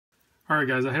Alright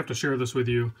guys, I have to share this with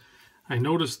you. I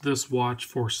noticed this watch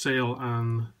for sale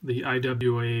on the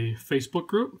IWA Facebook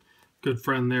group. Good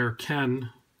friend there, Ken,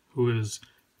 who is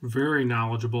very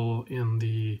knowledgeable in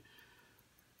the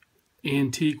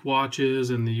antique watches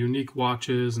and the unique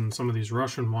watches and some of these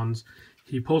Russian ones.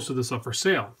 He posted this up for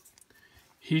sale.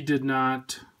 He did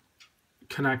not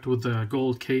connect with the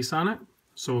gold case on it,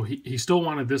 so he still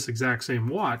wanted this exact same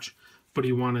watch, but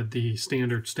he wanted the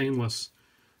standard stainless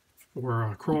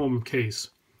or a chrome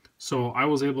case. So I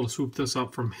was able to swoop this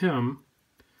up from him,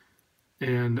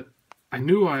 and I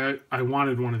knew I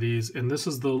wanted one of these, and this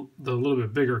is the little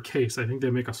bit bigger case. I think they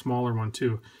make a smaller one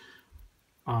too.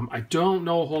 I don't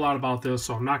know a whole lot about this,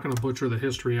 so I'm not going to butcher the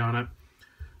history on it.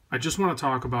 I just want to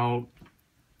talk about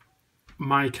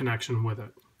my connection with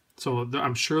it. So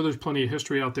I'm sure there's plenty of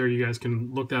history out there. You guys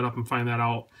can look that up and find that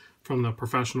out from the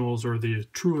professionals or the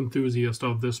true enthusiast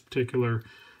of this particular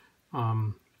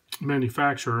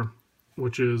manufacturer,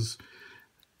 which is,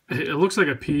 it looks like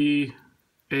a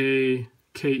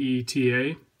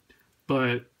Paketa,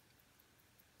 but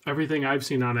everything I've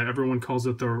seen on it, everyone calls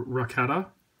it the Raketa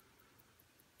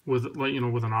with, like,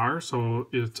 with an R, so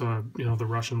it's the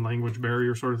Russian language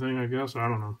barrier sort of thing, I guess. I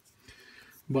don't know,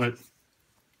 but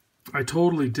I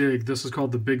totally dig. This is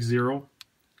called the Big Zero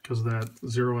because of that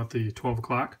zero at the 12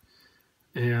 o'clock,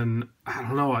 and I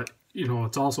don't know,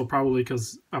 it's also probably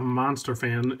because I'm a Monster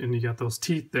fan and you got those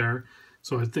teeth there.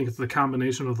 So I think it's the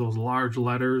combination of those large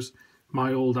letters,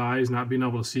 my old eyes not being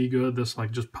able to see good, this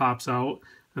like just pops out.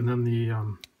 And then the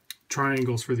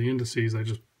triangles for the indices,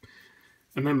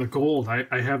 and then the gold.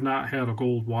 I have not had a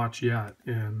gold watch yet.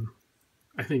 And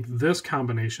I think this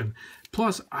combination,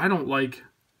 plus I don't like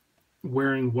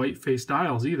wearing white face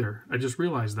dials either. I just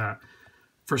realized that.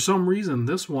 For some reason,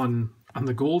 this one on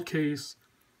the gold case,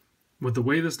 with the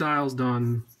way this dial's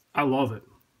done, I love it.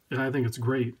 And I think it's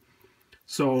great.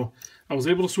 So I was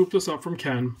able to swoop this up from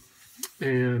Ken.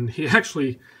 And he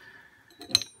actually,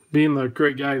 being the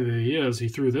great guy that he is, he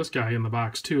threw this guy in the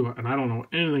box too. And I don't know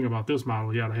anything about this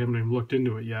model yet. I haven't even looked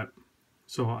into it yet.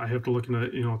 So I have to look into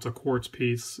it. It's a quartz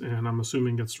piece. And I'm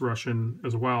assuming it's Russian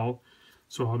as well.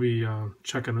 So I'll be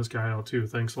checking this guy out too.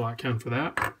 Thanks a lot, Ken, for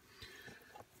that.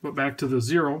 But back to the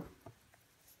Zero.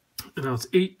 And now it's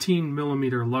 18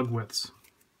 millimeter lug widths.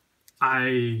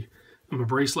 I am a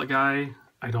bracelet guy.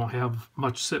 I don't have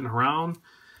much sitting around.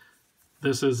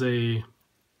 This is a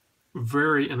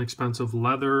very inexpensive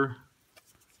leather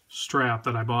strap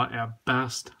that I bought at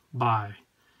Best Buy.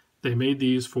 They made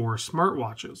these for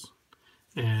smartwatches.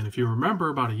 And if you remember,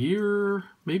 about a year,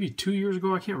 maybe 2 years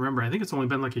ago, I can't remember. I think it's only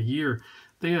been like a year.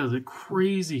 They had a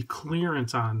crazy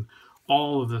clearance on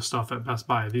all of this stuff at Best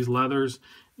Buy. These leathers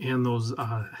and those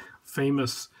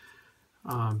famous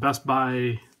Best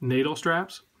Buy NATO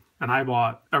straps. And I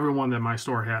bought every one that my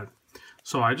store had.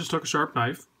 So I just took a sharp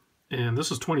knife, and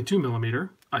this is 22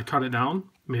 millimeter. I cut it down,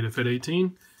 made it fit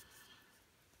 18.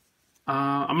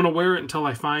 I'm going to wear it until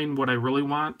I find what I really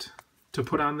want to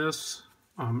put on this.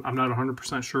 I'm not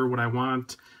 100% sure what I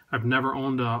want. I've never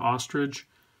owned an ostrich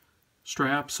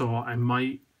strap, so I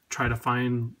might try to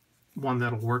find one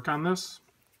that'll work on this.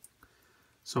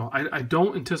 So I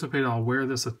don't anticipate I'll wear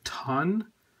this a ton,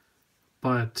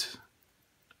 but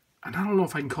I don't know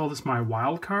if I can call this my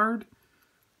wild card,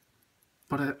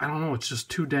 but I don't know. It's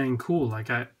just too dang cool. Like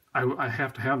I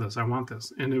have to have this. I want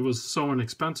this, and it was so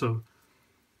inexpensive.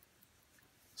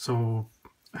 So,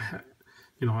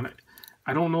 and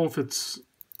I don't know if it's,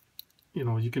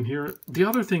 you can hear it. The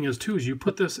other thing is too, is you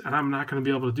put this, and I'm not going to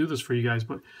be able to do this for you guys,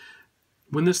 but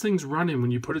when this thing's running, when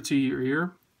you put it to your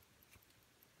ear,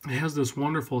 it has this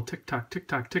wonderful tick tock, tick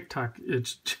tock, tick tock.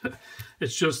 It's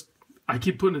just, I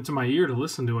keep putting it to my ear to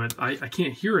listen to it. I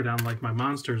can't hear it on like my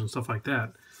Monsters and stuff like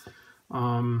that.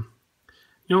 I've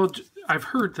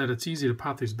heard that it's easy to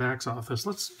pop these backs off.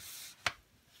 Let's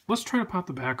try to pop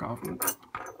the back off,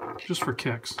 just for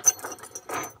kicks.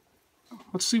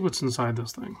 Let's see what's inside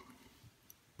this thing.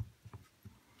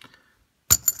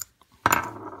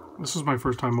 This is my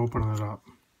first time opening it up.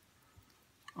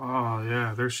 Oh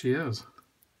yeah, there she is.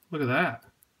 Look at that.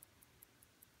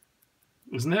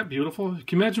 Isn't that beautiful?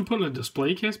 Can you imagine putting a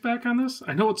display case back on this?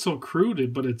 I know it's so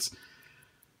crude, but it's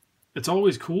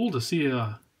always cool to see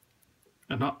a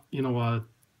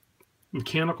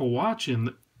mechanical watch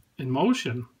in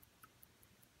motion.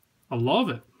 I love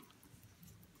it.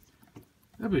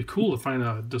 That'd be cool to find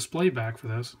a display back for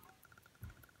this.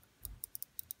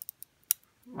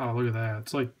 Oh, look at that.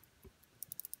 It's like,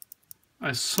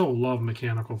 I so love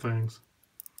mechanical things.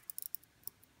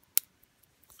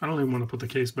 I don't even want to put the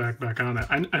case back on it.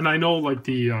 And I know, like,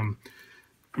 the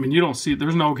I mean, you don't see,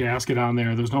 there's no gasket on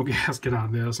there. There's no gasket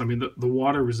on this. I mean, the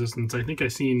water resistance, I think I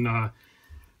seen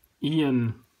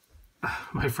Ian,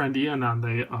 my friend Ian on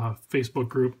the Facebook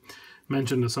group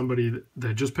mentioned to somebody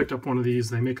that just picked up one of these.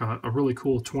 They make a really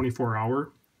cool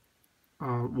 24-hour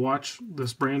watch.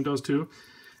 This brand does too.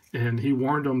 And he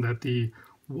warned them that the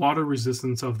water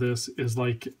resistance of this is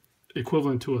like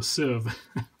equivalent to a sieve.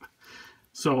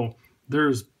 So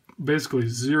there's basically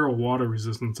zero water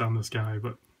resistance on this guy,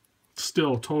 but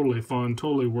still totally fun,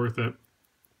 totally worth it.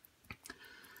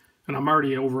 And I'm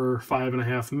already over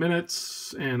 5.5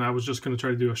 minutes, and I was just going to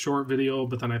try to do a short video,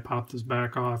 but then I popped his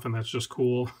back off, and that's just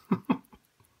cool.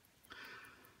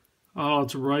 Oh,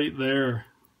 it's right there.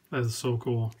 That is so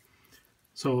cool.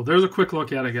 So there's a quick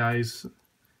look at it, guys.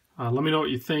 Let me know what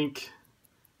you think.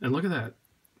 And look at that.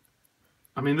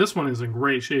 I mean, this one is in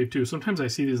great shape, too. Sometimes I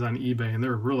see these on eBay, and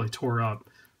they're really tore up.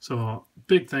 So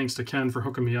big thanks to Ken for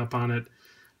hooking me up on it.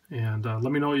 And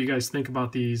let me know what you guys think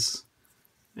about these.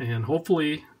 And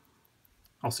hopefully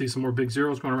I'll see some more big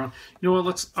zeros going around. You know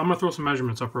what? I'm going to throw some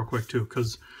measurements up real quick, too,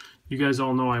 because you guys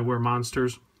all know I wear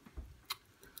monsters.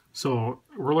 So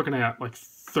we're looking at like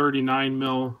 39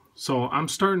 mil. So I'm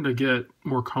starting to get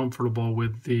more comfortable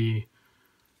with the,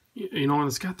 you know, and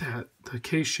it's got the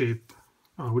case shape.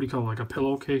 What do you call it? Like a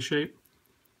pillow case shape.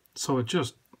 So it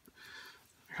just,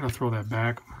 I gotta throw that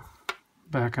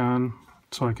back on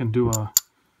so I can do a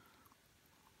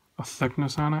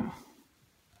thickness on it.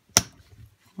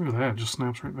 Look at that, it just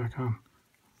snaps right back on.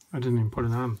 I didn't even put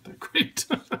it on that great.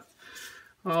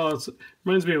 Oh, it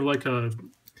reminds me of like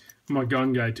I'm a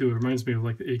gun guy too. It reminds me of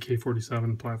like the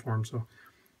AK-47 platform. So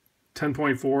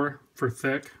 10.4 for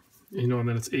thick, you know, and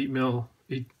then it's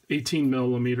 18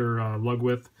 millimeter lug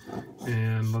width.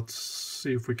 And let's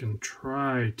see if we can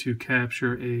try to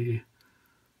capture a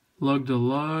lug to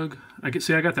lug. I can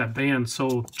see I got that band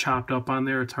so chopped up on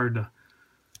there, it's hard to,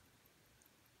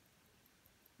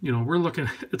 you know, we're looking,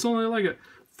 it's only like a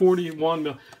 41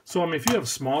 mil. So I mean, if you have a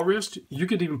small wrist, you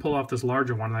could even pull off this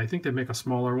larger one. And I think they make a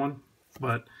smaller one,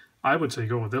 but I would say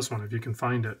go with this one if you can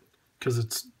find it, because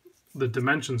it's the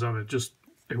dimensions of it, just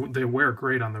they wear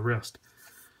great on the wrist.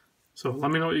 So let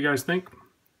me know what you guys think.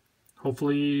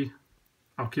 Hopefully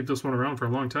I'll keep this one around for a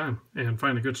long time and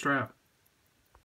find a good strap.